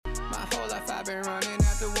whole life I've been running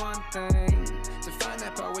after one thing, to find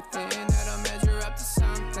that part within that'll measure up to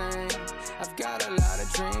something. I've got a lot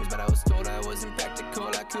of dreams, but I was told I wasn't practical.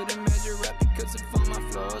 I couldn't measure up because of all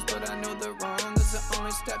my flaws, but I know they're wrong. Those are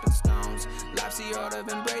only stepping stones. Life's the art of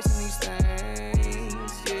embracing these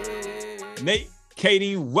things, yeah. Nate,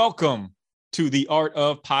 Kaeding, welcome to the Art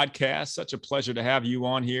of Podcast. Such a pleasure to have you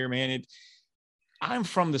on here, man. I'm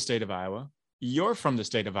from the state of Iowa. You're from the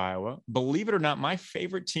state of Iowa. Believe it or not, my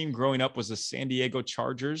favorite team growing up was the San Diego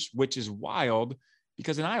Chargers, which is wild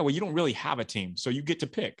because in Iowa, you don't really have a team. So you get to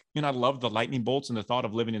pick. And I love the lightning bolts and the thought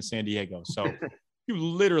of living in San Diego. So you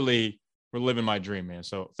literally were living my dream, man.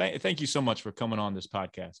 So thank you so much for coming on this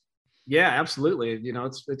podcast. Yeah, absolutely. You know,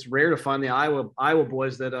 it's rare to find the Iowa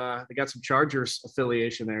boys that they got some Chargers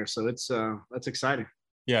affiliation there. So that's exciting.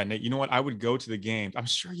 Yeah, Nate, you know what? I would go to the games. I'm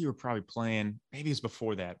sure you were probably playing, maybe it's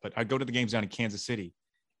before that, but I'd go to the games down in Kansas City.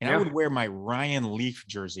 And I would wear my Ryan Leaf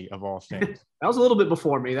jersey of all things. That was a little bit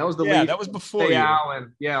before me. That was the Leaf, that was before you.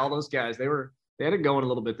 And all those guys. They had it going a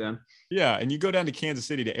little bit then. Yeah, and you go down to Kansas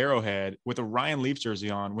City to Arrowhead with a Ryan Leaf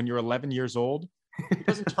jersey on when you're 11 years old. It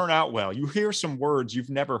doesn't turn out well. You hear some words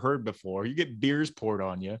you've never heard before. You get beers poured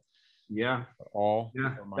on you. Yeah.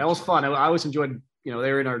 That was fun. I always enjoyed, they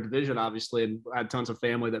were in our division, obviously, and I had tons of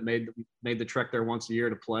family that made the trek there once a year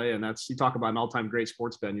to play. And you talk about an all-time great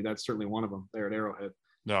sports venue. That's certainly one of them there at Arrowhead.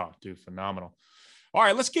 No, dude, phenomenal. All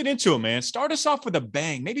right, let's get into it, man. Start us off with a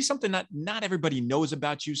bang. Maybe something not everybody knows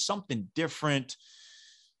about you, something different.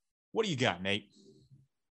 What do you got, Nate?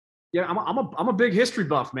 Yeah, I'm a big history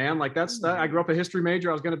buff, man. Like I grew up a history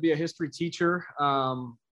major. I was going to be a history teacher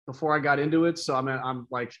before I got into it. So I'm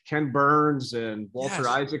like Ken Burns and Walter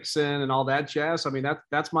Isaacson and all that jazz. I mean,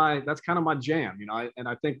 that's kind of my jam, and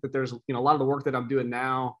I think that there's, a lot of the work that I'm doing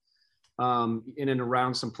now in and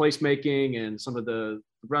around some placemaking and some of the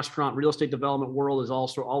restaurant real estate development world is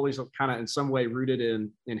also always kind of in some way rooted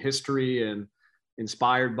in history and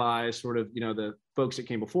inspired by sort of, the folks that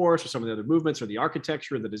came before us or some of the other movements or the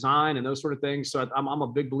architecture, the design and those sort of things. So I'm a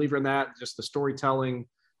big believer in that, just the storytelling,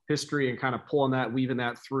 history, and kind of pulling that, weaving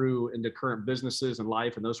that through into current businesses and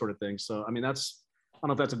life and those sort of things. So, I mean, I don't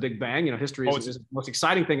know if that's a big bang, history is the most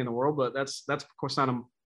exciting thing in the world, but that's of course not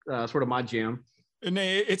sort of my jam. And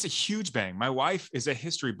it's a huge bang. My wife is a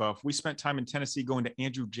history buff. We spent time in Tennessee going to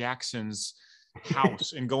Andrew Jackson's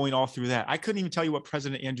house and going all through that. I couldn't even tell you what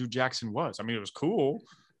President Andrew Jackson was. I mean, it was cool,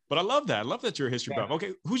 but I love that. I love that you're a history buff.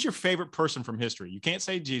 Okay, who's your favorite person from history? You can't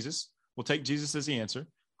say Jesus. We'll take Jesus as the answer.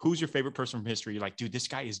 Who's your favorite person from history? You're like, dude, this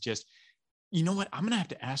guy is just, you know what? I'm going to have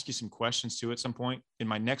to ask you some questions too at some point. In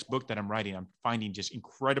my next book that I'm writing, I'm finding just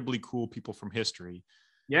incredibly cool people from history.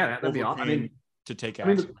 Yeah, that'd be awesome. To take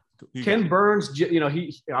action. Ken Burns,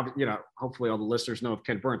 hopefully all the listeners know of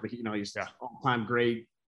Ken Burns, but he's all-time great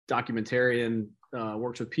documentarian,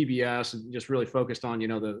 works with PBS and just really focused on,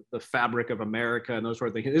 the fabric of America and those sort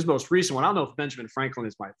of things. His most recent one, I don't know if Benjamin Franklin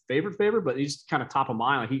is my favorite, but he's kind of top of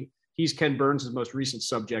mind. He's Ken Burns' most recent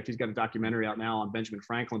subject. He's got a documentary out now on Benjamin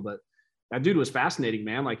Franklin, but that dude was fascinating,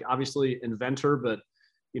 man. Like obviously inventor, but,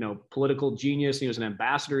 political genius. He was an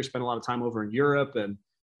ambassador. He spent a lot of time over in Europe, and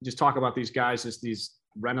just talk about these guys as these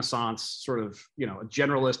Renaissance sort of, a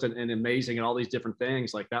generalist and amazing and all these different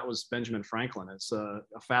things. Like that was Benjamin Franklin. It's a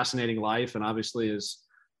fascinating life, and obviously is,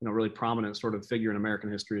 really prominent sort of figure in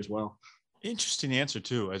American history as well. Interesting answer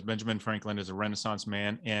too, as Benjamin Franklin is a Renaissance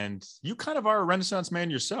man, and you kind of are a Renaissance man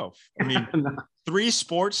yourself. I mean, 3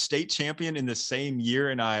 sports state champion in the same year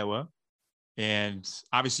in Iowa. And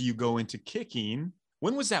obviously you go into kicking.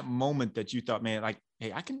 When was that moment that you thought, man, like,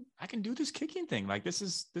 hey, I can do this kicking thing. Like this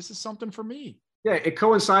is something for me. Yeah. It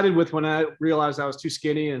coincided with when I realized I was too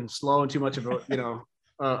skinny and slow and too much of a,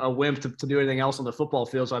 a wimp to do anything else on the football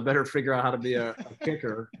field. So I better figure out how to be a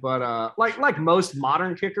kicker. But like most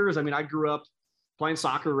modern kickers, I mean, I grew up playing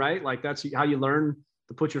soccer, right? Like that's how you learn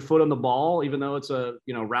to put your foot on the ball, even though it's a,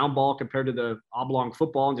 round ball compared to the oblong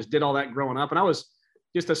football, and just did all that growing up. And I was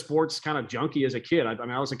just a sports kind of junkie as a kid. I mean,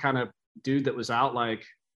 I was the kind of dude that was out like,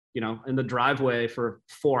 in the driveway for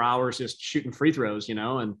 4 hours, just shooting free throws,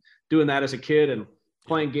 and doing that as a kid and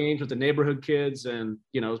playing games with the neighborhood kids. And,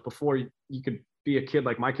 it was before you could be a kid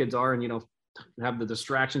like my kids are and, have the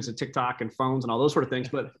distractions of TikTok and phones and all those sort of things.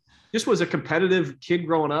 But just was a competitive kid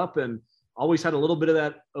growing up and always had a little bit of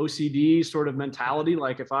that OCD sort of mentality.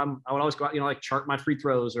 Like I would always go out, like chart my free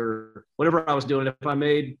throws or whatever I was doing. If I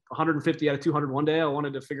made 150 out of 200 one day, I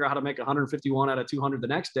wanted to figure out how to make 151 out of 200 the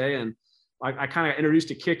next day. And I kind of introduced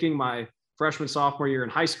to kicking my freshman, sophomore year in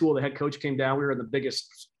high school. The head coach came down. We were in the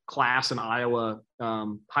biggest class in Iowa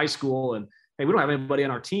high school. And hey, we don't have anybody on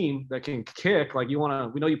our team that can kick. Like we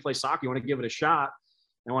know you play soccer. You want to give it a shot.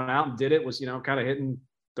 And went out and did it, was, kind of hitting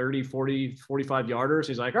 30, 40, 45 yarders.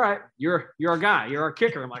 He's like, all right, you're our guy. You're our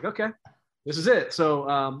kicker. I'm like, okay, this is it.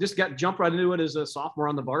 So just jumped right into it as a sophomore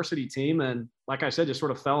on the varsity team. And like I said, just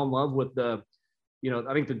sort of fell in love with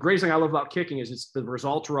I think the greatest thing I love about kicking is the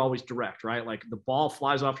results are always direct, right? Like the ball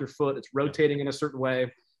flies off your foot, it's rotating in a certain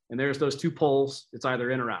way, and there's those two poles, it's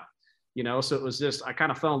either in or out, So it was just, I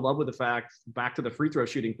kind of fell in love with the fact, back to the free throw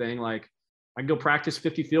shooting thing, like I can go practice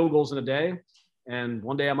 50 field goals in a day, and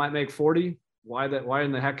one day I might make 40. Why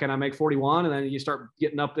in the heck can I make 41? And then you start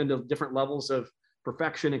getting up into different levels of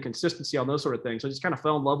perfection and consistency on those sort of things. So I just kind of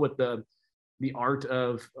fell in love with the art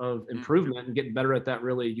of improvement and getting better at that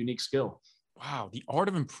really unique skill. Wow, the art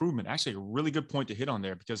of improvement. Actually, a really good point to hit on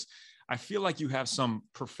there, because I feel like you have some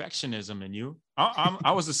perfectionism in you.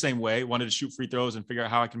 I was the same way, wanted to shoot free throws and figure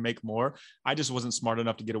out how I can make more. I just wasn't smart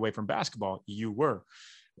enough to get away from basketball. You were.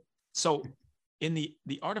 So in the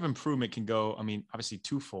art of improvement can go, obviously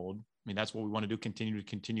twofold. That's what we want to do,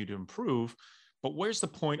 continue to improve. But where's the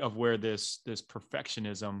point of where this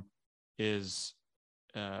perfectionism is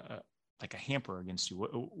like a hamper against you?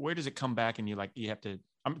 Where does it come back and you have to,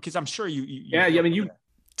 because I'm sure you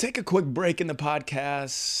take a quick break in the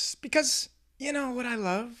podcast, because you know what I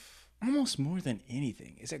love almost more than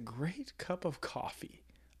anything is a great cup of coffee.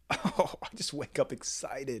 Oh, I just wake up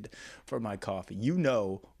excited for my coffee. You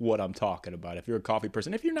know what I'm talking about. If you're a coffee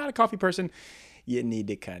person, if you're not a coffee person, you need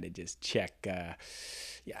to kind of just check your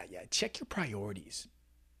priorities.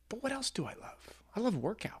 But what else do I love? I love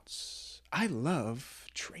workouts. I love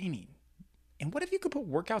training. And what if you could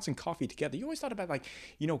put workouts and coffee together? You always thought about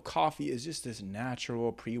coffee is just this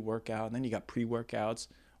natural pre-workout, and then you got pre-workouts.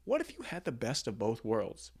 What if you had the best of both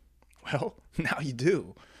worlds? Well, now you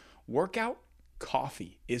do. Workout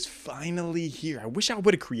coffee is finally here. I wish I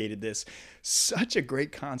would have created this. Such a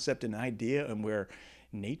great concept and idea, and where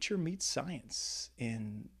nature meets science.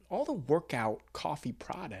 And all the workout coffee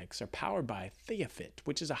products are powered by TheaFit,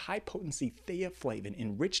 which is a high-potency theaflavin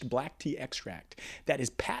enriched black tea extract that is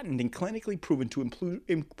patented and clinically proven to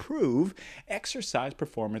improve exercise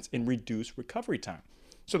performance and reduce recovery time.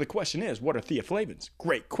 So the question is, what are theaflavins?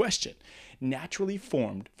 Great question. Naturally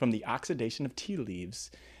formed from the oxidation of tea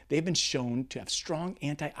leaves, they've been shown to have strong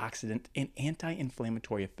antioxidant and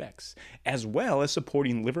anti-inflammatory effects, as well as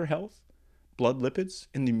supporting liver health, blood lipids,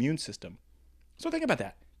 and the immune system. So think about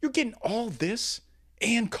that. You're getting all this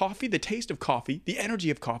and coffee, the taste of coffee, the energy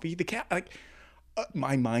of coffee,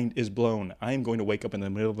 my mind is blown. I am going to wake up in the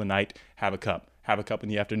middle of the night, have a cup in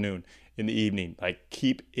the afternoon, in the evening.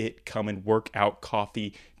 Keep it coming. Workout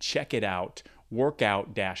coffee. Check it out.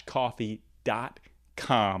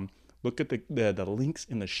 workout-coffee.com. Look at the links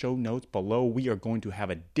in the show notes below. We are going to have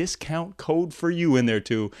a discount code for you in there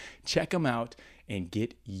too. Check them out and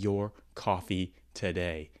get your coffee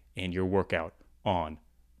today and your workout on.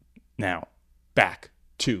 Now, back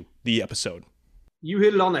to the episode. You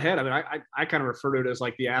hit it on the head. I kind of refer to it as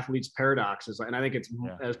like the athlete's paradoxes, and I think it's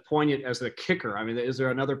as poignant as the kicker. Is there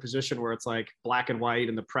another position where it's like black and white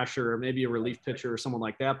and the pressure, or maybe a relief pitcher or someone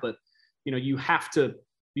like that? But you have to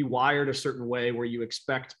be wired a certain way where you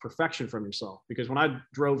expect perfection from yourself. Because when I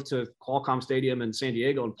drove to Qualcomm Stadium in San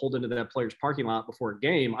Diego and pulled into that player's parking lot before a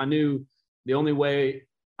game, I knew the only way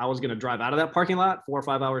I was going to drive out of that parking lot 4 or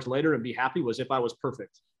 5 hours later and be happy was if I was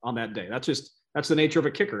perfect on that day. That's the nature of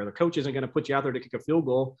a kicker. The coach isn't going to put you out there to kick a field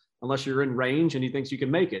goal unless you're in range and he thinks you can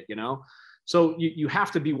make it, So you have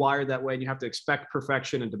to be wired that way, and you have to expect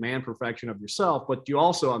perfection and demand perfection of yourself. But you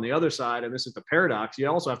also, on the other side, and this is the paradox, you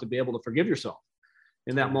also have to be able to forgive yourself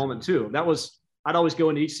in that moment too. I'd always go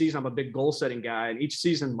into each season. I'm a big goal setting guy. And each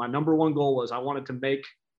season, my number one goal was I wanted to make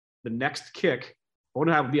the next kick. I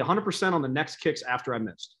wanted to be 100% on the next kicks after I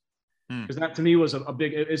missed. Because that to me was a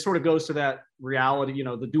big, it sort of goes to that reality,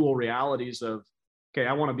 the dual realities of, okay,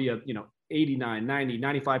 I want to be a, 89, 90,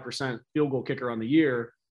 95% field goal kicker on the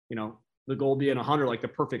year, the goal being 100, like the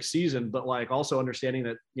perfect season, but also understanding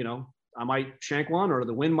that, I might shank one, or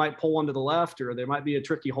the wind might pull one to the left, or there might be a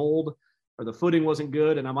tricky hold, or the footing wasn't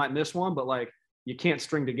good and I might miss one, but you can't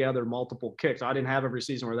string together multiple kicks. I didn't have every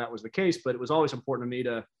season where that was the case, but it was always important to me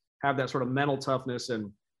to have that sort of mental toughness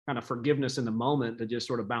and kind of forgiveness in the moment to just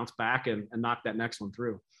sort of bounce back and knock that next one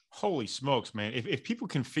through. Holy smokes, man. If people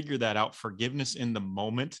can figure that out, forgiveness in the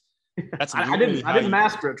moment, that's I didn't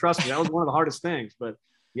master it. Trust me. That was one of the hardest things, but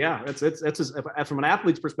yeah, it's from an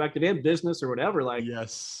athlete's perspective and business or whatever,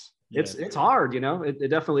 yes. It's hard, it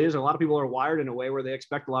definitely is. A lot of people are wired in a way where they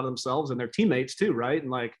expect a lot of themselves and their teammates too. Right.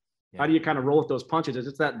 And how do you kind of roll with those punches?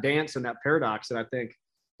 It's that dance and that paradox that I think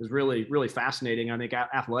is really, really fascinating. I think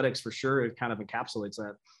athletics for sure, it kind of encapsulates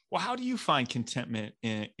that. Well, how do you find contentment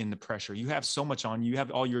in the pressure? You have so much on you. You have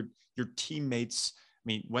all your teammates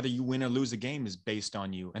mean, whether you win or lose a game is based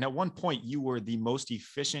on you. And at one point, you were the most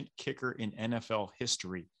efficient kicker in NFL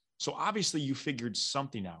history. So obviously you figured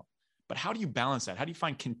something out. But how do you balance that? How do you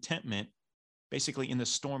find contentment basically in the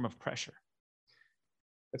storm of pressure?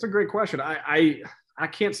 That's a great question. I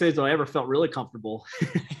can't say as though I ever felt really comfortable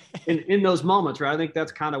in those moments, right? I think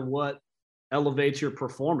that's kind of what elevates your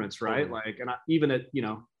performance, right? Like, and even at,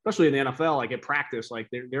 especially in the NFL, like at practice, like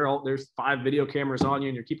there's 5 video cameras on you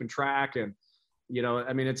and you're keeping track. And,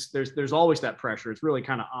 I mean, there's always that pressure. It's really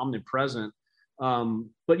kind of omnipresent.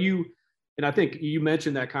 But and I think you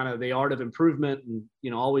mentioned that kind of the art of improvement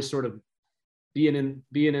and, always sort of being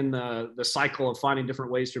in the cycle of finding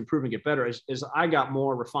different ways to improve and get better. As I got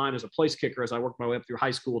more refined as a place kicker, as I worked my way up through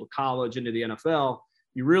high school to college into the NFL,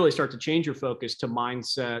 you really start to change your focus to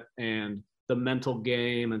mindset and the mental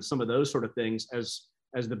game and some of those sort of things as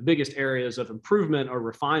the biggest areas of improvement or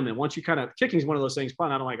refinement. Once you kicking is one of those things,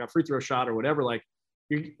 probably not like a free throw shot or whatever, like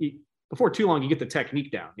before too long, you get the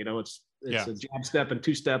technique down, it's a jab step and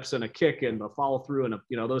 2 steps and a kick and a follow through. And,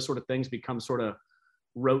 those sort of things become sort of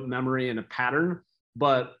rote memory and a pattern.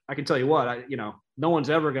 But I can tell you what, no one's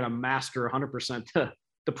ever going to master 100%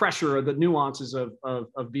 the pressure or the nuances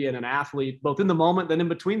of being an athlete, both in the moment, then in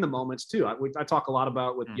between the moments too. I talk a lot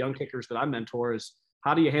about with young kickers that I mentor is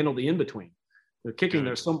how do you handle the in-between? The kicking,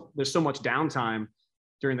 there's so much downtime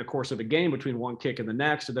during the course of a game between one kick and the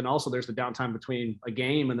next. And then also there's the downtime between a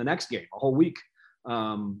game and the next game, a whole week.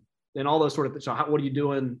 And all those sort of things. So what are you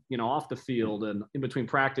doing, off the field and in between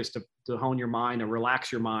practice to hone your mind or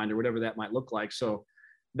relax your mind or whatever that might look like. So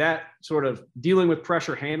that sort of dealing with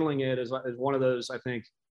pressure, handling it is one of those, I think,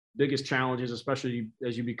 biggest challenges, especially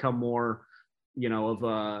as you become more, of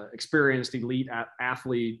a experienced elite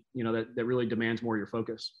athlete, that really demands more of your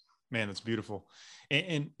focus. Man, that's beautiful.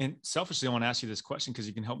 And selfishly, I want to ask you this question because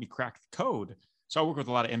you can help me crack the code. So I work with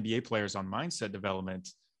a lot of NBA players on mindset development,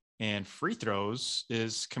 and free throws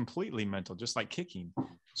is completely mental, just like kicking.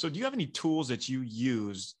 So do you have any tools that you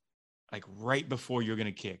use like right before you're going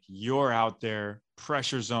to kick? You're out there,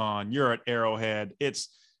 pressure's on, you're at Arrowhead,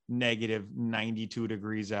 it's negative 92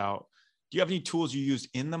 degrees out. Do you have any tools you used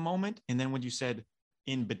in the moment? And then when you said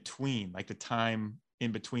in between, like the time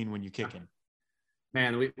in between when you kick in?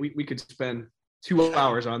 Man, we could spend 2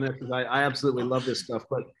 hours on this because I absolutely love this stuff.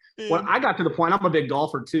 But when I got to the point, I'm a big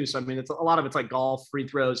golfer too. So, I mean, a lot of it's like golf, free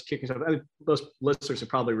throws, kicking stuff. I mean, those listeners would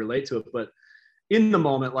probably relate to it. But in the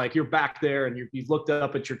moment, like you're back there and you've looked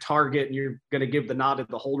up at your target and you're going to give the nod to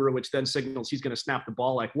the holder, which then signals he's going to snap the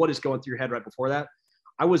ball. Like what is going through your head right before that?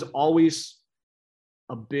 I was always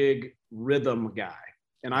a big rhythm guy.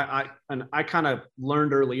 And I kind of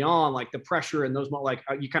learned early on, like the pressure and those, like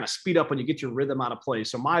you kind of speed up when you get your rhythm out of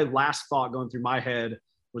place. So my last thought going through my head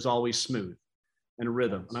was always smooth and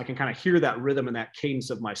rhythm. And I can kind of hear that rhythm and that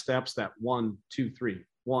cadence of my steps, that 1, 2, 3,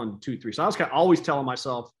 1, 2, 3. So I was kind of always telling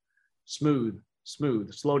myself smooth,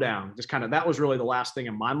 slow down. Just kind of, that was really the last thing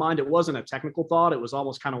in my mind. It wasn't a technical thought. It was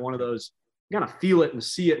almost kind of one of those, you kind of feel it and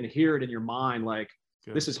see it and hear it in your mind. Like,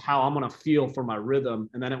 good. This is how I'm going to feel for my rhythm.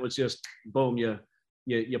 And then it was just boom, you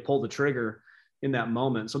pull the trigger in that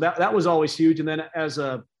moment. So that was always huge. And then as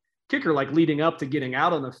a kicker, like leading up to getting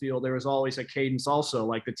out on the field, there was always a cadence also,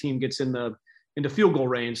 like the team gets into field goal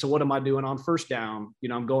range. So what am I doing on first down?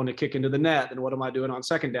 I'm going to kick into the net. And what am I doing on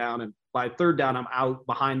second down? And by third down, I'm out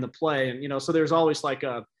behind the play. And, so there's always like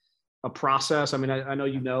a process. I mean, I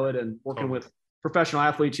know, it, and working with professional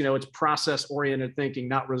athletes, it's process oriented thinking,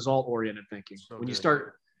 not result oriented thinking. So when you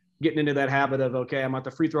start getting into that habit of, okay, I'm at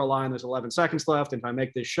the free throw line, there's 11 seconds left. If I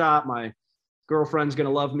make this shot, my girlfriend's going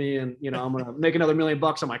to love me and, I'm going to make another $1 million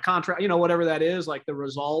on my contract, whatever that is, like the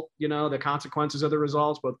result, the consequences of the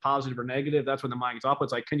results, both positive or negative. That's when the mind gets off.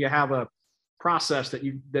 It's like, can you have a process that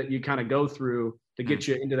you kind of go through to get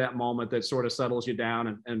you into that moment that sort of settles you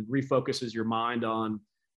down and refocuses your mind on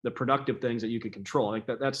the productive things that you can control? Like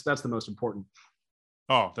that's the most important.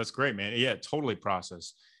 Oh, that's great, man. Yeah, totally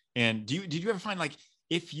process. And did you ever find, like,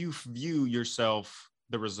 if you view yourself,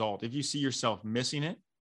 the result, if you see yourself missing it,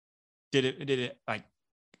 did it like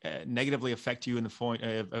negatively affect you in the point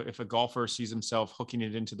if a golfer sees himself hooking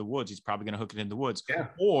it into the woods, he's probably going to hook it in the woods. Yeah.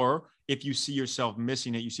 Or if you see yourself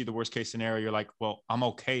missing it, you see the worst case scenario, you're like, well, I'm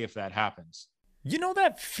okay if that happens. You know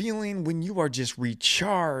that feeling when you are just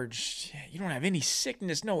recharged, you don't have any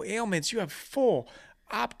sickness, no ailments, you have full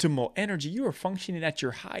optimal energy, you are functioning at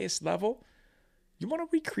your highest level. You want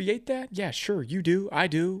to recreate that? Yeah, sure, you do, I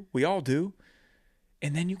do, we all do.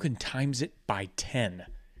 And then you can times it by 10.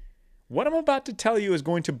 What I'm about to tell you is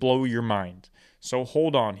going to blow your mind. So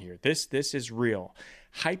hold on here. This is real.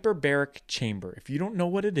 Hyperbaric chamber. If you don't know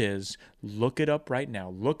what it is, look it up right now.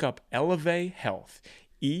 Look up Elevate Health.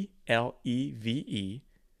 ELEVE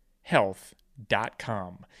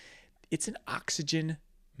health.com. It's an oxygen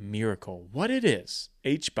miracle. What it is,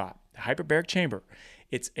 HBOT, the hyperbaric chamber,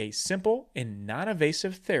 it's a simple and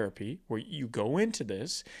non-invasive therapy where you go into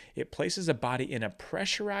this. It places a body in a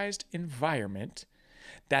pressurized environment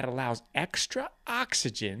that allows extra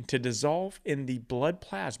oxygen to dissolve in the blood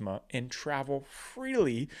plasma and travel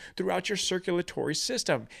freely throughout your circulatory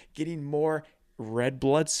system, getting more red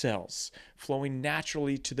blood cells flowing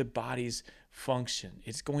naturally to the body's function.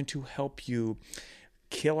 It's going to help you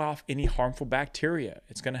kill off any harmful bacteria.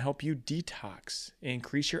 It's going to help you detox,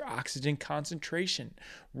 increase your oxygen concentration,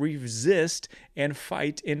 resist and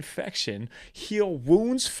fight infection, heal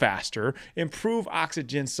wounds faster, improve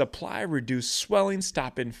oxygen supply, reduce swelling,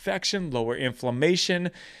 stop infection, lower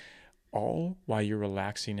inflammation, all while you're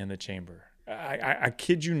relaxing in the chamber. I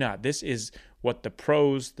kid you not. This is what the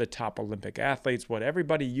pros, the top Olympic athletes, what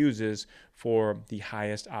everybody uses for the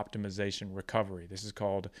highest optimization recovery. This is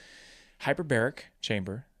called hyperbaric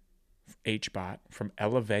chamber, HBOT, from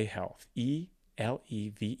Eleve Health,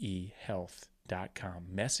 ELEVE health.com.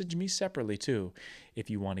 Message me separately too if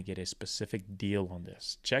you want to get a specific deal on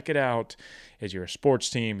this. Check it out as you're a sports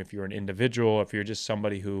team, if you're an individual, if you're just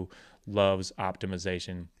somebody who loves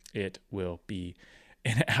optimization. It will be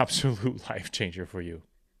an absolute life changer for you.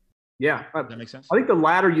 Yeah. Does that make sense? I think the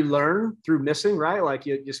latter you learn through missing, right? Like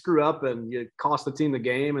you screw up and you cost the team the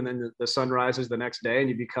game, and then the sun rises the next day and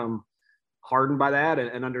you become hardened by that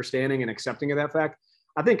and understanding and accepting of that fact.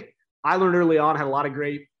 I think I learned early on, had a lot of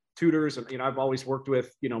great tutors, and I've always worked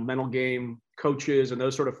with, mental game coaches and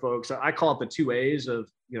those sort of folks. I call it the 2 A's of,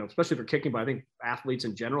 especially for kicking, but I think athletes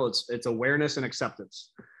in general, it's awareness and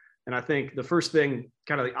acceptance. And I think the first thing,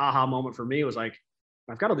 kind of the aha moment for me was like,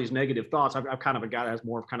 I've got all these negative thoughts. I'm kind of a guy that has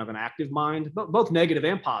more of kind of an active mind, but both negative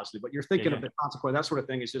and positive, but you're thinking of the consequence, that sort of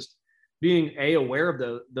thing. Is just being aware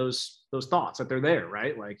of those thoughts, that they're there,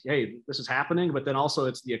 right? Like, hey, this is happening, but then also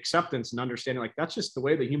it's the acceptance and understanding, like, that's just the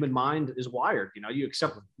way the human mind is wired. You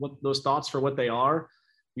accept those thoughts for what they are,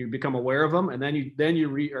 you become aware of them, and then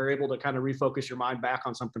you are able to kind of refocus your mind back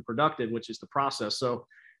on something productive, which is the process. So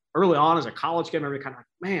early on as a college kid, I remember kind of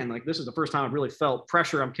like, man, like this is the first time I've really felt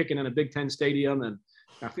pressure. I'm kicking in a Big Ten stadium and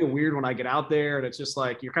I feel weird when I get out there, and it's just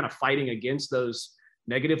like you're kind of fighting against those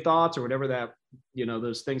negative thoughts or whatever that,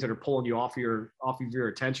 those things that are pulling you off of your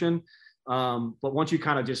attention. But once you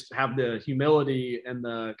kind of just have the humility and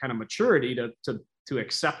the kind of maturity to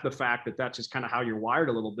accept the fact that that's just kind of how you're wired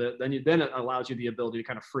a little bit, then it allows you the ability to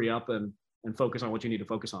kind of free up and focus on what you need to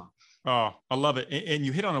focus on. Oh, I love it. And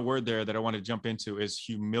you hit on a word there that I want to jump into is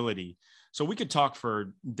humility. So we could talk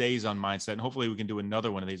for days on mindset, and hopefully we can do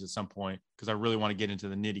another one of these at some point, because I really want to get into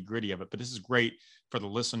the nitty gritty of it. But this is great for the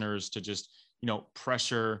listeners to just,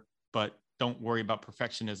 pressure, but don't worry about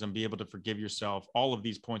perfectionism, be able to forgive yourself. All of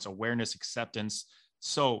these points, awareness, acceptance,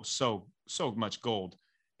 so much gold.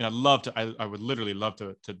 And I would literally love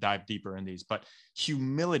to dive deeper in these, but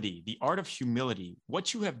humility, the art of humility,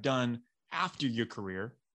 what you have done after your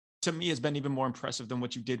career, to me has been even more impressive than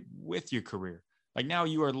what you did with your career. Like now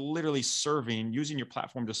you are literally using your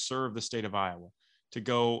platform to serve the state of Iowa, to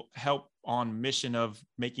go help on mission of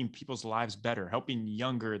making people's lives better, helping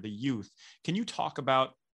the youth. Can you talk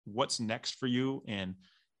about what's next for you and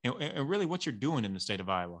really what you're doing in the state of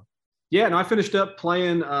Iowa? Yeah, no, I finished up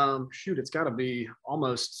playing, it's got to be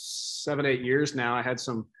almost 7-8 years now. I had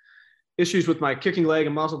some issues with my kicking leg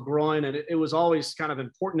and muscle groin, and it was always kind of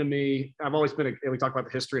important to me. I've always been, we talk about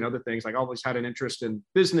the history and other things, like I always had an interest in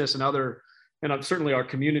business and certainly our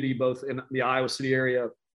community, both in the Iowa City area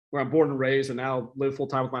where I'm born and raised and now live full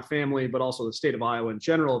time with my family, but also the state of Iowa in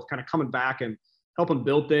general, of kind of coming back and helping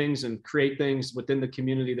build things and create things within the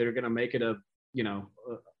community that are going to make it a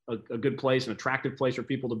good place, an attractive place for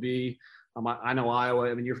people to be. I know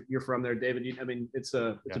Iowa. I mean, you're from there, David. It's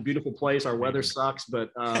a beautiful place. Our weather sucks,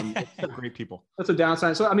 but great people. That's a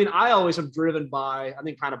downside. So, I always am driven by, I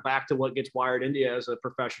think, kind of back to what gets wired into you as a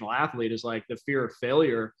professional athlete is like the fear of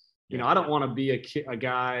failure. I don't want to be a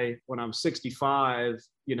guy when I'm 65,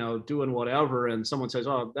 doing whatever, and someone says,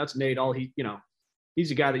 "Oh, that's Nate. He's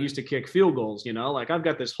a guy that used to kick field goals." Like I've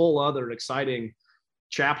got this whole other exciting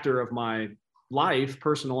chapter of my life,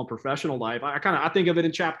 personal and professional life. I think of it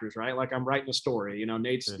in chapters, right? Like I'm writing a story.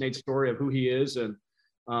 Nate's story of who he is, and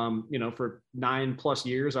for 9+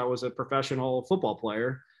 years, I was a professional football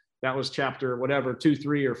player. That was chapter whatever 2,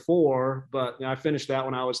 3, or 4. But I finished that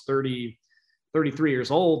when I was 33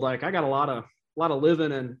 years old. Like I got a lot of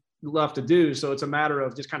living and left to do. So it's a matter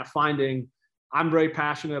of just kind of I'm very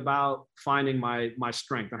passionate about finding my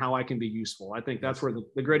strength and how I can be useful. I think that's where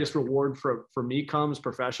the greatest reward for me comes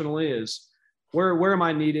professionally is where am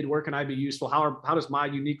I needed? Where can I be useful? How does my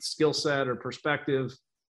unique skill set or perspective,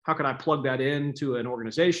 how can I plug that into an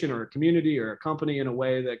organization or a community or a company in a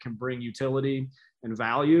way that can bring utility and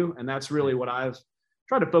value? And that's really what I've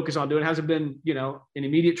tried to focus on doing. It hasn't been, an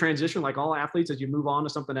immediate transition like all athletes as you move on to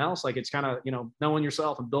something else. Like it's kind of, knowing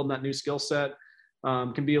yourself and building that new skill set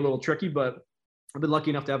can be a little tricky, but I've been lucky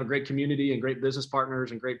enough to have a great community and great business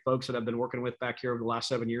partners and great folks that I've been working with back here over the last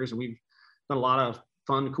 7 years. And we've done a lot of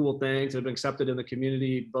fun, cool things that have been accepted in the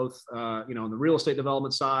community, both, on the real estate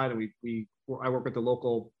development side. And I work with the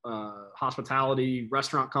local hospitality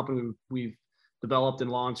restaurant company. We've developed and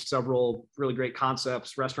launched several really great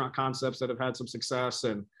restaurant concepts that have had some success,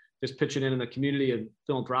 and just pitching in the community in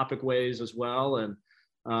philanthropic ways as well. And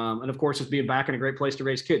of course, just being back in a great place to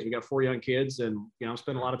raise kids. We got 4 young kids, and,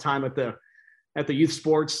 spend a lot of time at the youth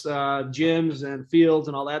sports gyms and fields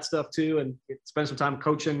and all that stuff too. And spend some time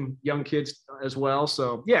coaching young kids as well.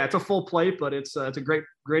 So yeah, it's a full plate, but it's a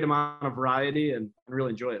great amount of variety, and I really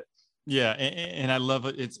enjoy it. Yeah. And I love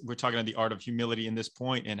it. We're talking about the art of humility in this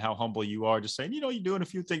point and how humble you are, just saying, you're doing a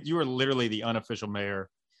few things. You are literally the unofficial mayor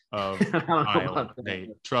of Iowa. Hey,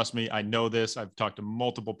 trust me, I know this. I've talked to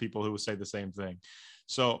multiple people who will say the same thing.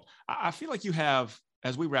 So I feel like you have,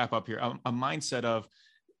 as we wrap up here, a mindset of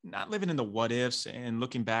not living in the what ifs and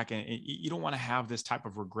looking back, and you don't want to have this type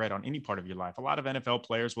of regret on any part of your life. A lot of NFL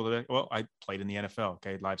players will be, well, I played in the NFL.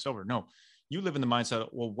 Okay. Life's over. No, you live in the mindset of,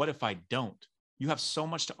 well, what if I don't? You have so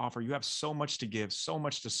much to offer. You have so much to give, so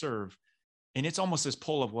much to serve. And it's almost this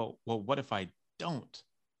pull of, well, what if I don't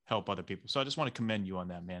help other people? So I just want to commend you on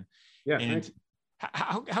that, man. Yeah. And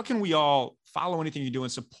how can we all follow anything you do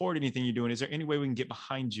and support anything you're doing? Is there any way we can get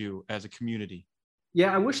behind you as a community?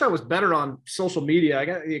 Yeah, I wish I was better on social media. I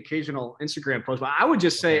got the occasional Instagram post, but I would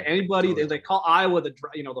just say anybody, they call Iowa the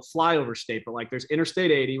flyover state, but like there's Interstate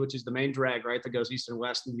 80, which is the main drag, right, that goes east and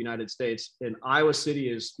west in the United States. And Iowa City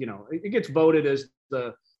is, it gets voted as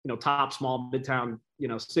the, top small midtown,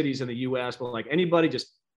 cities in the US. But like anybody,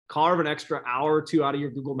 just carve an extra hour or 2 out of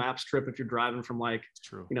your Google Maps trip if you're driving from like,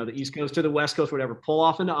 the East Coast to the West Coast, whatever, pull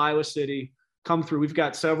off into Iowa City. Come through. We've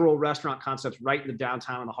got several restaurant concepts right in the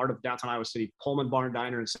downtown, in the heart of downtown Iowa City. Pullman Bar and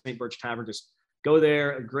Diner and St. Birch Tavern. Just go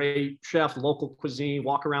there. A great chef, local cuisine.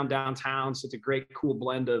 Walk around downtown. So it's a great, cool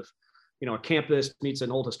blend of, a campus meets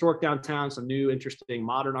an old historic downtown, some new, interesting,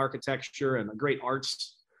 modern architecture, and a great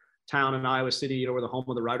arts town in Iowa City. Where the home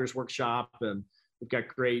of the Writers Workshop, and we've got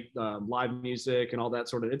great live music and all that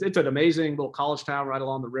sort of. It's an amazing little college town right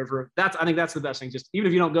along the river. I think that's the best thing. Just even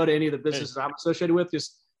if you don't go to any of the businesses I'm associated with,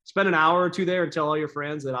 just spend an hour or 2 there and tell all your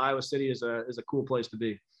friends that Iowa City is a cool place to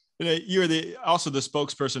be. You're also the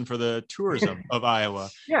spokesperson for the tourism of Iowa.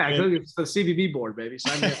 Yeah, it's the CVB board, baby.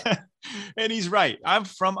 And he's right. I'm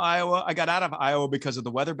from Iowa. I got out of Iowa because of the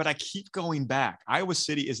weather, but I keep going back. Iowa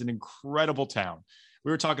City is an incredible town. We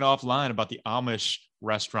were talking offline about the Amish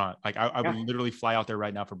restaurant. Like I would literally fly out there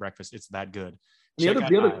right now for breakfast. It's that good. The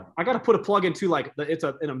other, I got to put a plug into it's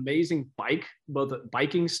an amazing both a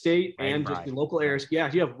biking state and just the local areas.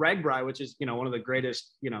 Yeah, you have Ragbri, which is one of the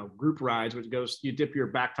greatest group rides, which goes, you dip your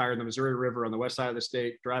back tire in the Missouri River on the west side of the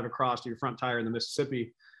state, drive across to your front tire in the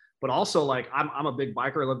Mississippi. But also like I'm a big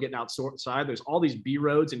biker. I love getting outside. There's all these B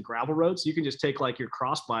roads and gravel roads, so you can just take like your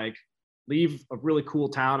cross bike, leave a really cool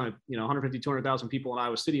town of 150, 200,000 people in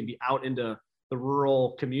Iowa City, and be out into the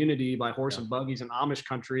rural community by horse and buggies and Amish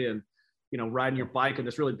country, and riding your bike in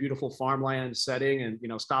this really beautiful farmland setting, and,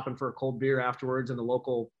 stopping for a cold beer afterwards in the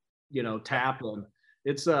local, tap. And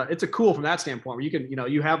it's a cool from that standpoint where you can,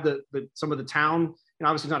 you have some of the town,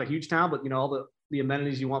 obviously not a huge town, but, all the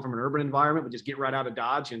amenities you want from an urban environment, but just get right out of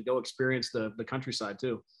Dodge and go experience the countryside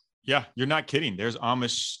too. Yeah. You're not kidding. There's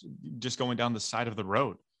Amish just going down the side of the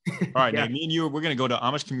road. All right. Nate, me and you, we're going to go to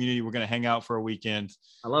Amish community. We're going to hang out for a weekend.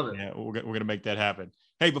 I love it. Yeah, we're going to make that happen.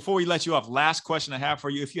 Hey, before we let you off, last question I have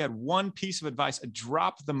for you. If you had one piece of advice, a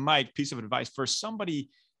drop the mic piece of advice for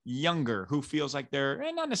somebody younger who feels like they're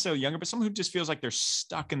not necessarily younger, but someone who just feels like they're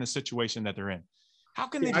stuck in the situation that they're in, how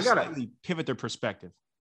can they just slightly pivot their perspective?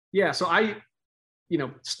 Yeah. So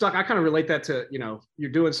stuck, I kind of relate that to,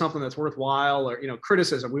 you're doing something that's worthwhile, or,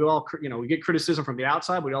 criticism. We all, we get criticism from the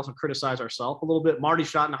outside, but we also criticize ourselves a little bit. Marty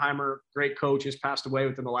Schottenheimer, great coach, has passed away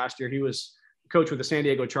within the last year. He was coach with the San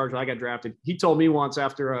Diego Chargers. I got drafted. He told me once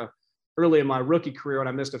after early in my rookie career, when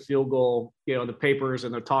I missed a field goal, the papers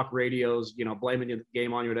and the talk radios, blaming the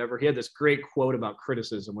game on you, whatever. He had this great quote about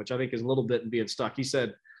criticism, which I think is a little bit in being stuck. He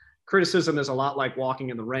said, criticism is a lot like walking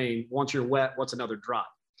in the rain. Once you're wet, what's another drop?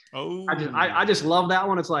 Oh, I just love that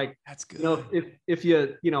one. It's like, that's good. If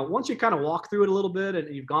you, once you kind of walk through it a little bit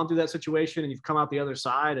and you've gone through that situation and you've come out the other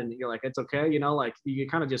side and you're like, it's okay. Like you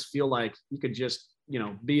kind of just feel like you could just,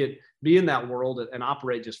 be in that world and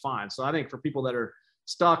operate just fine. So I think for people that are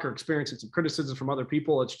stuck or experiencing some criticism from other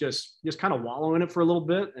people, it's just kind of wallow in it for a little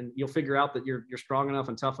bit, and you'll figure out that you're strong enough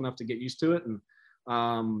and tough enough to get used to it. And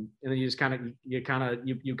then you just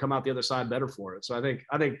you come out the other side better for it. So I think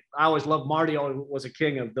I always loved Marty. Always was a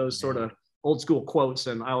king of those sort of old school quotes,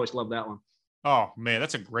 and I always loved that one. Oh man,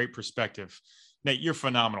 that's a great perspective. Nate, you're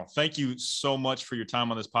phenomenal. Thank you so much for your time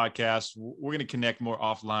on this podcast. We're going to connect more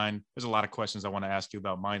offline. There's a lot of questions I want to ask you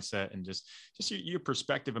about mindset and just your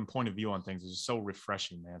perspective and point of view on things. It's so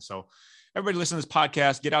refreshing, man. So everybody listen to this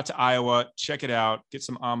podcast, get out to Iowa, check it out, get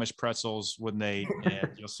some Amish pretzels with Nate, and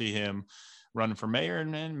you'll see him running for mayor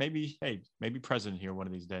and then maybe president here one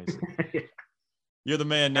of these days. You're the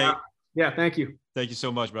man, Nate. Yeah, thank you. Thank you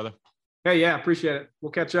so much, brother. Hey, yeah, appreciate it.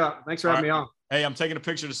 We'll catch up. Thanks for having me on. Hey, I'm taking a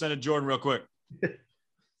picture to send to Jordan real quick.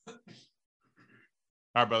 All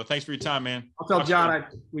right, brother. Thanks for your time, man. I'll tell John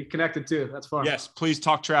we connected too. That's fun. Yes, please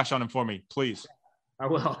talk trash on him for me, please. I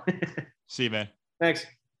will. See you, man. Thanks.